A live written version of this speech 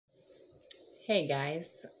Hey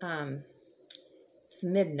guys, it's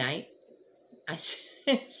midnight. I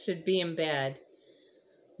should be in bed,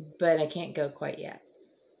 but I can't go quite yet.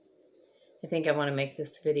 I think I want to make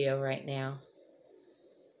this video right now.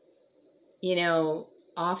 You know,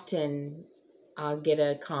 often I'll get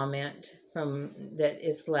a comment that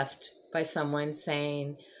is left by someone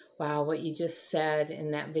saying, wow, what you just said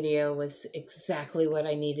in that video was exactly what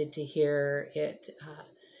I needed to hear.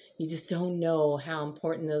 You just don't know how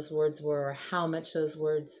important those words were, or how much those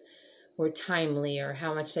words were timely, or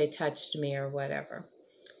how much they touched me, or whatever.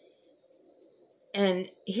 And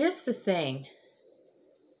here's the thing.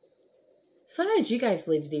 Sometimes you guys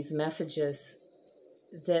leave these messages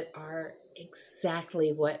that are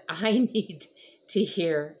exactly what I need to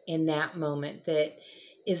hear in that moment, that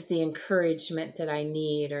is the encouragement that I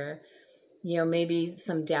need, or maybe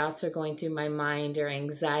some doubts are going through my mind, or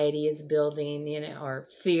anxiety is building, or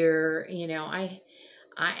fear. I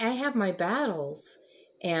have my battles,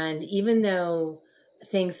 and even though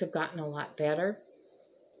things have gotten a lot better,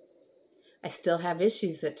 I still have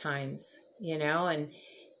issues at times,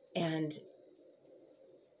 and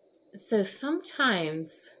so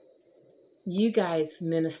sometimes you guys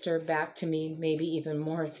minister back to me, maybe even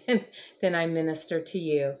more than I minister to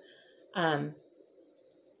you.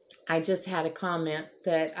 I just had a comment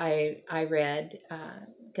that I read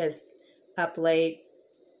because up late,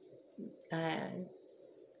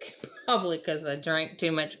 probably because I drank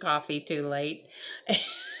too much coffee too late,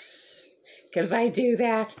 because I do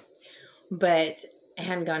that, but I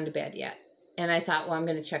hadn't gone to bed yet. And I thought, well, I'm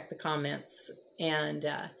going to check the comments and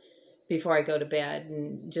before I go to bed,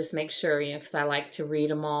 and just make sure, because I like to read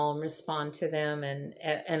them all and respond to them, and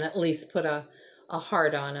at least put a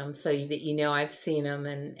heart on them, so that I've seen them,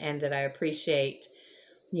 and that I appreciate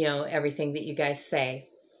everything that you guys say.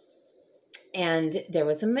 And there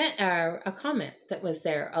was a comment that was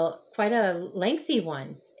there, quite a lengthy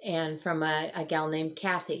one, and from a gal named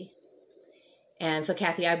Kathy. And so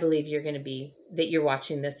Kathy, I believe that you're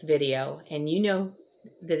watching this video, and you know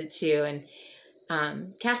that it's you. And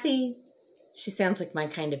Kathy, she sounds like my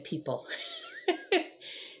kind of people.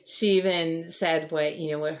 She even said what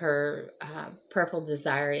her purple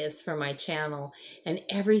desire is for my channel, and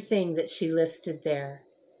everything that she listed there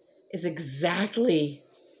is exactly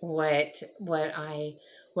what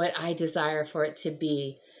I desire for it to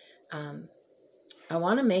be. I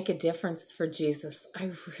want to make a difference for Jesus.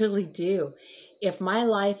 I really do. If my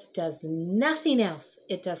life does nothing else,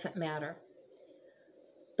 it doesn't matter.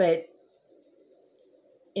 But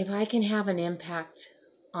if I can have an impact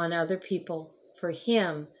on other people for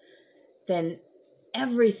Him, then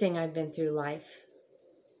everything I've been through life,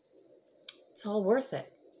 it's all worth it.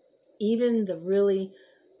 Even the really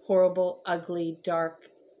horrible, ugly, dark,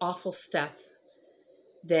 awful stuff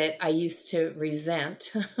that I used to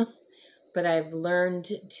resent, but I've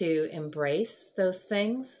learned to embrace those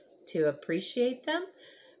things, to appreciate them,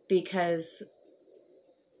 because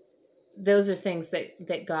those are things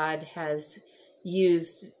that God has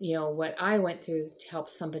used, what I went through to help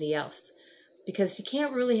somebody else. Because you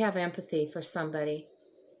can't really have empathy for somebody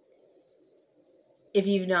if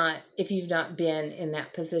you've not been in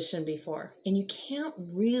that position before. And you can't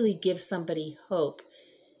really give somebody hope,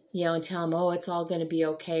 and tell them, oh, it's all going to be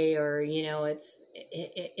okay, or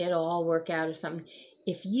it'll all work out, or something,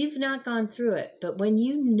 if you've not gone through it. But when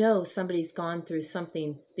somebody's gone through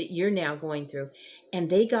something that you're now going through,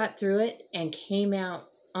 and they got through it and came out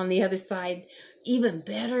on the other side even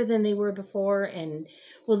better than they were before, and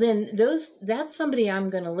well, then that's somebody I'm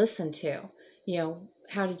going to listen to.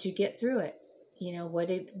 How did you get through it? What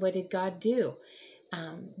did God do?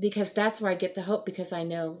 Because that's where I get the hope, because I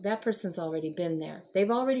know that person's already been there. They've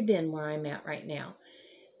already been where I'm at right now.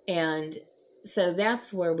 And so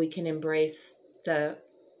that's where we can embrace the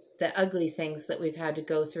ugly things that we've had to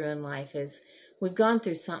go through in life, is we've gone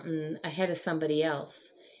through something ahead of somebody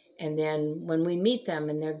else. And then when we meet them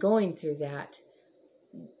and they're going through that,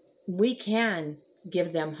 we can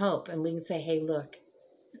give them hope, and we can say, hey, look,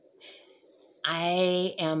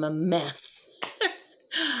 I am a mess.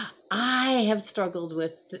 I have struggled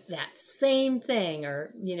with that same thing,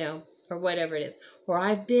 or whatever it is, or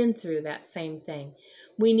I've been through that same thing.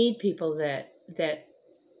 We need people that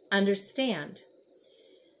understand.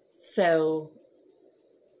 So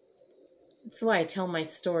that's why I tell my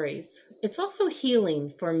stories. It's also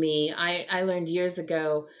healing for me. I learned years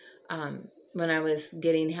ago, when I was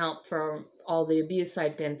getting help for all the abuse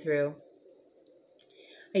I'd been through,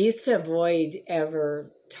 I used to avoid ever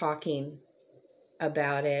talking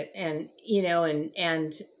about it. And,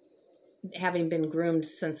 and having been groomed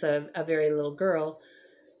since a very little girl,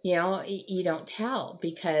 you don't tell,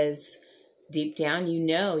 because deep down, you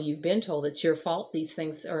know, you've been told it's your fault, these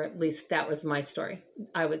things, or at least that was my story.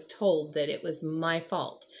 I was told that it was my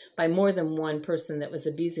fault by more than one person that was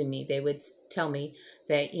abusing me. They would tell me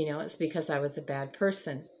that, you know, it's because I was a bad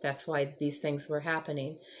person. That's why these things were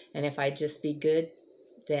happening. And if I'd just be good,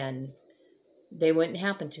 then they wouldn't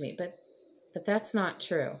happen to me. But that's not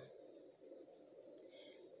true.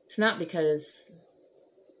 It's not because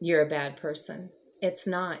you're a bad person. It's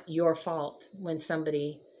not your fault when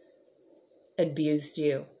somebody abused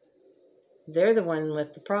you. They're the one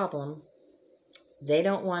with the problem. They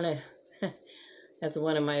don't want to, as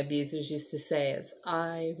one of my abusers used to say, is,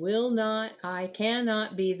 I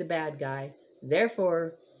cannot be the bad guy.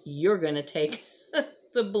 Therefore, you're going to take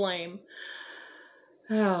the blame.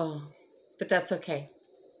 Oh, but that's okay.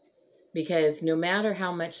 Because no matter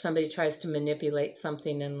how much somebody tries to manipulate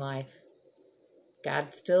something in life,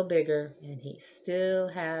 God's still bigger and he still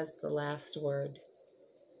has the last word.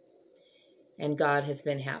 And God has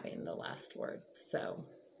been having the last word. So,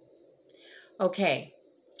 okay.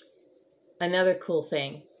 Another cool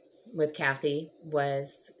thing with Kathy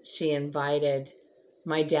was she invited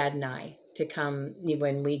my dad and I to come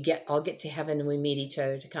when we all get to heaven and we meet each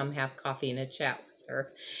other, to come have coffee and a chat with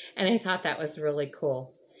her. And I thought that was really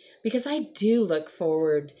cool because I do look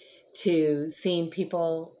forward to seeing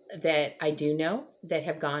people that I do know that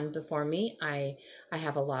have gone before me. I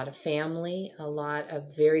have a lot of family, a lot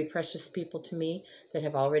of very precious people to me that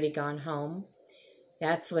have already gone home.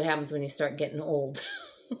 That's what happens when you start getting old.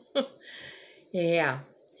 Yeah.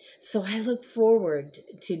 So I look forward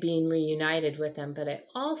to being reunited with them, but I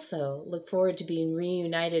also look forward to being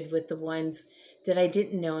reunited with the ones that I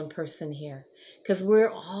didn't know in person here. Because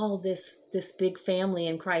we're all this big family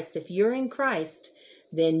in Christ. If you're in Christ,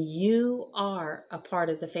 then you are a part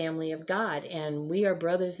of the family of God. And we are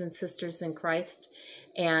brothers and sisters in Christ.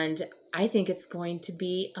 And I think it's going to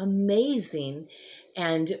be amazing.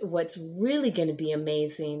 And what's really going to be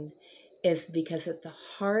amazing is because at the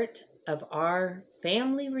heart of our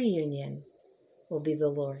family reunion will be the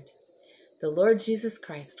Lord. The Lord Jesus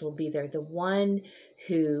Christ will be there, the one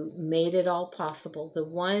who made it all possible, the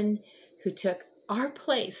one who took our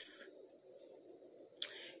place,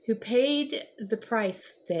 who paid the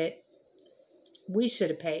price that we should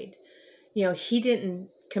have paid. You know, he didn't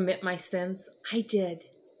commit my sins. I did.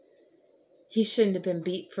 He shouldn't have been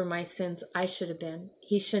beat for my sins. I should have been.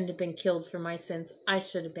 He shouldn't have been killed for my sins. I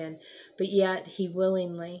should have been. But yet he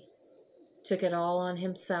willingly took it all on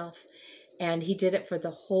himself. And he did it for the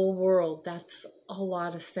whole world. That's a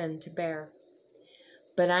lot of sin to bear.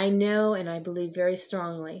 But I know and I believe very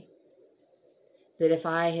strongly that if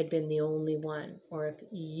I had been the only one, or if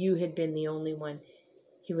you had been the only one,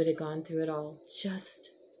 he would have gone through it all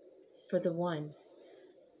just for the one.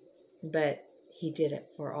 But he did it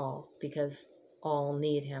for all because all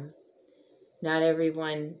need him. Not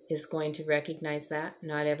everyone is going to recognize that.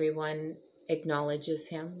 Not everyone acknowledges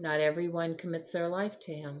him. Not everyone commits their life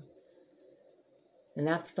to him. And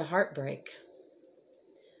that's the heartbreak.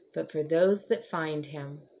 But for those that find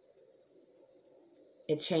him,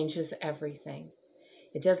 it changes everything.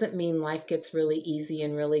 It doesn't mean life gets really easy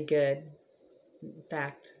and really good. In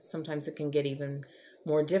fact, sometimes it can get even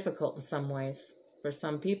more difficult in some ways for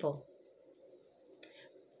some people.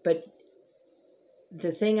 But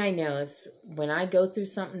the thing I know is when I go through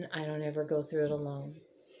something, I don't ever go through it alone.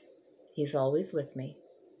 He's always with me.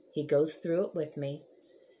 He goes through it with me.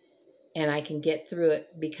 And I can get through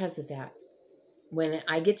it because of that. When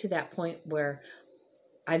I get to that point where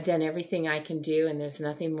I've done everything I can do and there's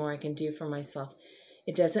nothing more I can do for myself,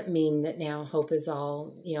 it doesn't mean that now hope is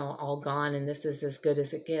all gone and this is as good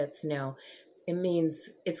as it gets. No, it means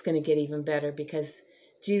it's going to get even better because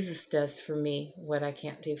Jesus does for me what I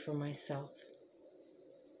can't do for myself.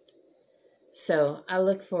 So I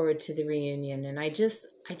look forward to the reunion, and I just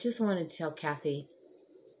wanted to tell Kathy,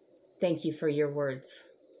 thank you for your words.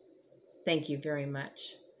 Thank you very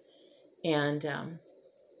much. And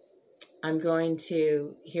I'm going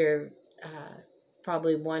to hear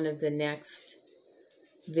probably one of the next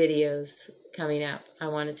videos coming up. I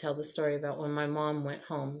want to tell the story about when my mom went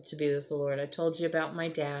home to be with the Lord. I told you about my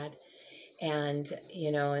dad and,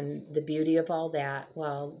 and the beauty of all that.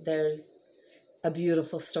 Well, there's a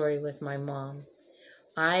beautiful story with my mom.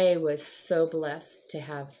 I was so blessed to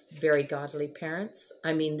have very godly parents.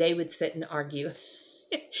 I mean, they would sit and argue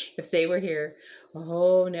if they were here.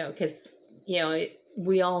 Oh, no, because,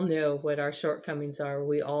 we all know what our shortcomings are.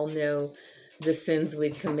 We all know the sins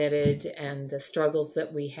we've committed and the struggles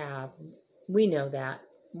that we have. We know that,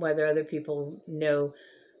 whether other people know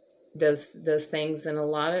those things. And a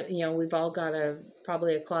lot of, we've all got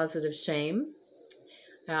probably a closet of shame.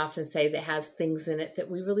 I often say that has things in it that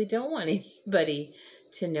we really don't want anybody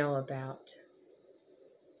to know about.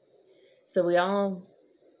 So we all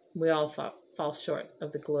fall short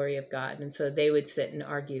of the glory of God. And so they would sit and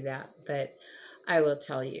argue that. But I will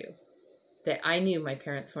tell you that I knew my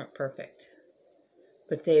parents weren't perfect,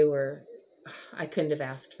 but I couldn't have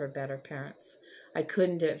asked for better parents. I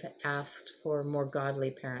couldn't have asked for more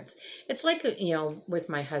godly parents. It's like, with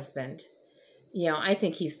my husband, I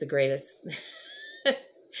think he's the greatest,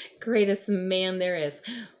 greatest man there is.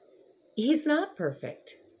 He's not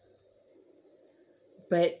perfect,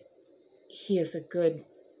 but he is a good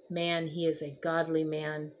man. He is a godly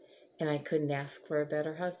man, and I couldn't ask for a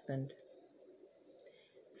better husband.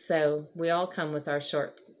 So we all come with our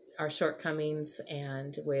shortcomings,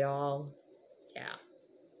 and we all, yeah.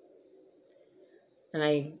 And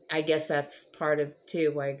I guess that's part of,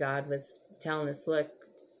 too, why God was telling us, look,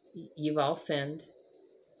 you've all sinned.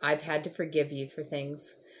 I've had to forgive you for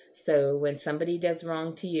things. So when somebody does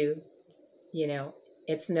wrong to you,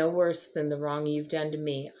 it's no worse than the wrong you've done to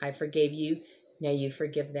me. I forgave you. Now you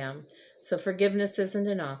forgive them. So forgiveness isn't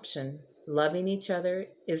an option. Loving each other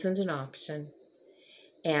isn't an option.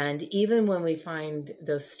 And even when we find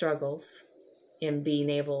those struggles in being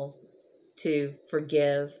able to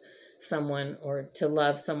forgive someone or to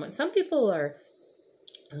love someone, some people are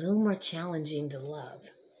a little more challenging to love.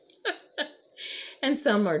 And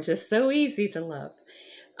some are just so easy to love.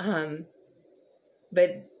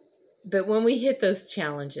 But when we hit those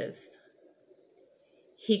challenges,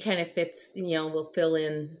 he kind of fits, will fill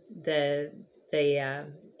in the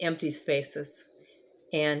empty spaces.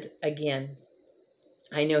 And again,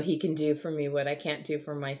 I know he can do for me what I can't do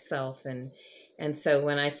for myself. And so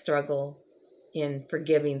when I struggle in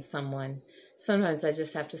forgiving someone, sometimes I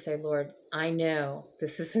just have to say, Lord, I know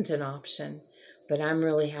this isn't an option, but I'm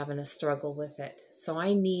really having a struggle with it. So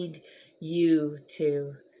I need you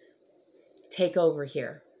to take over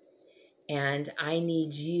here. And I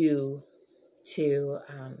need you to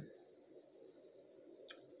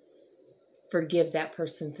forgive that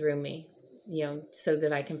person through me, so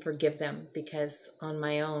that I can forgive them, because on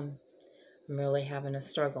my own, I'm really having a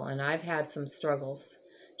struggle. And I've had some struggles.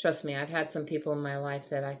 Trust me, I've had some people in my life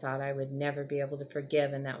that I thought I would never be able to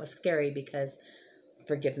forgive, and that was scary because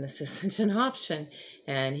forgiveness isn't an option.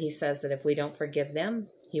 And he says that if we don't forgive them,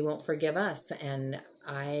 he won't forgive us. And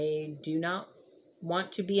I do not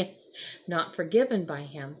want to be not forgiven by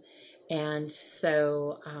him. And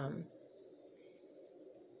so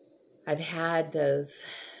I've had those,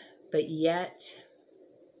 but yet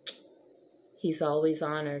he's always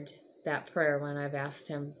honored that prayer when I've asked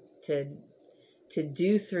him to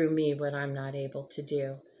do through me what I'm not able to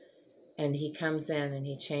do. And he comes in and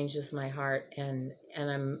he changes my heart. And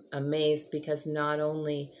I'm amazed, because not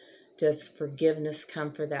only does forgiveness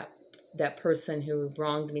come for that person who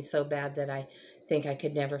wronged me so bad that I think I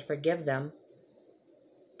could never forgive them,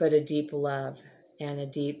 but a deep love and a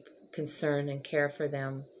deep concern and care for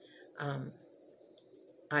them.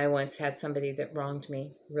 I once had somebody that wronged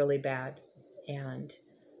me really bad, and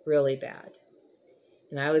really bad.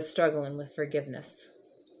 And I was struggling with forgiveness.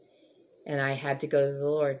 And I had to go to the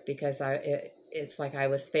Lord, because it's like I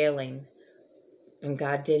was failing. And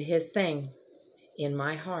God did his thing in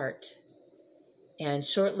my heart. And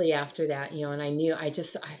shortly after that, and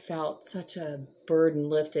I felt such a burden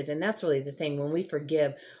lifted. And that's really the thing. When we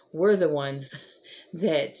forgive, we're the ones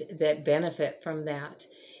that benefit from that.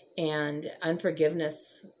 And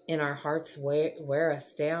unforgiveness in our hearts weigh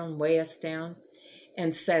us down.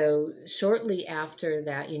 And so shortly after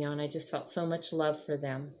that, and I just felt so much love for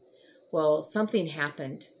them. Well, something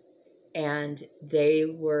happened, and they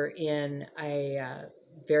were in a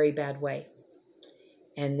very bad way,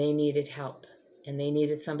 and they needed help, and they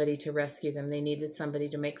needed somebody to rescue them. They needed somebody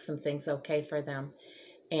to make some things okay for them.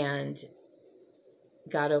 And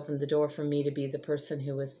God opened the door for me to be the person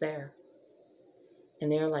who was there.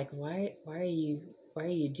 And they were like, why are you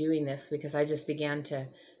doing this? Because I just began to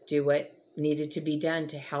do what needed to be done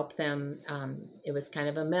to help them. It was kind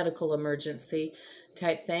of a medical emergency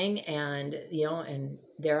type thing. And, and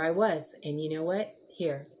there I was. And you know what?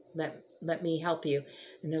 Here, let me help you.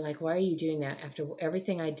 And they're like, why are you doing that? After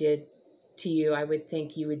everything I did to you, I would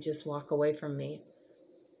think you would just walk away from me.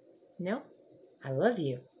 No, I love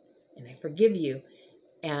you and I forgive you.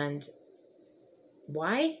 And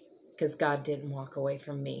why? Because God didn't walk away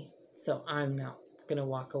from me. So I'm not going to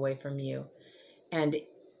walk away from you. And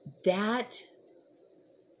that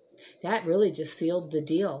really just sealed the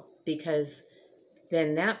deal, because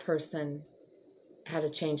then that person had a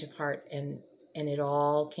change of heart, and it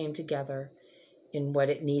all came together in what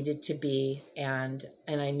it needed to be. And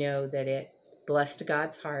I know that it blessed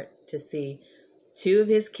God's heart to see two of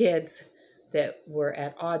his kids that were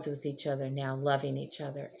at odds with each other now loving each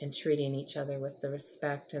other and treating each other with the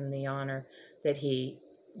respect and the honor that he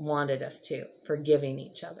wanted us to, forgiving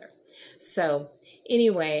each other. So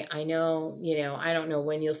anyway, I know, I don't know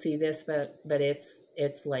when you'll see this, but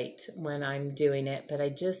it's late when I'm doing it, but I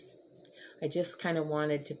just kind of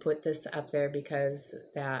wanted to put this up there because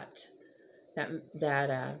that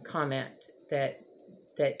comment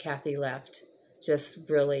that Kathy left just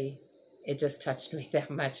really, it just touched me that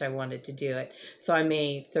much. I wanted to do it. So I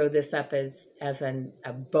may throw this up as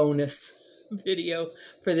a bonus video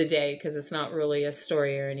for the day because it's not really a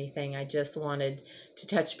story or anything. I just wanted to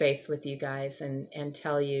touch base with you guys and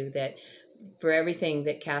tell you that for everything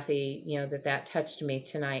that Kathy, that touched me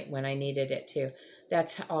tonight when I needed it to.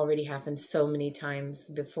 That's already happened so many times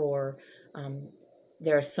before.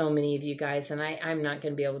 There are so many of you guys, and I'm not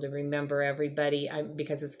going to be able to remember everybody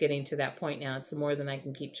because it's getting to that point now. It's more than I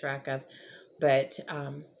can keep track of. But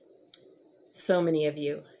so many of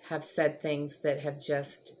you have said things that have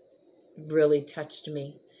just really touched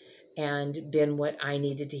me and been what I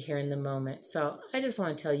needed to hear in the moment. So I just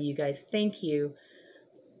want to tell you guys, thank you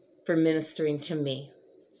for ministering to me.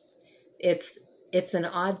 It's an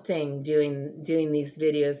odd thing doing these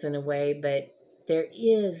videos in a way, but there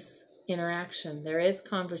is interaction. There is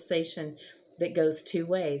conversation that goes two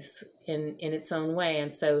ways in its own way.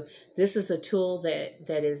 And so this is a tool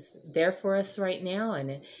that is there for us right now.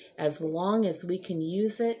 And as long as we can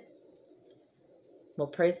use it, well,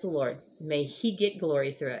 praise the Lord. May he get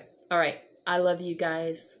glory through it. All right. I love you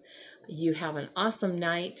guys. You have an awesome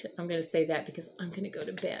night. I'm going to say that because I'm going to go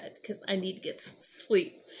to bed because I need to get some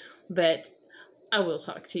sleep. But I will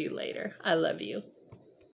talk to you later. I love you.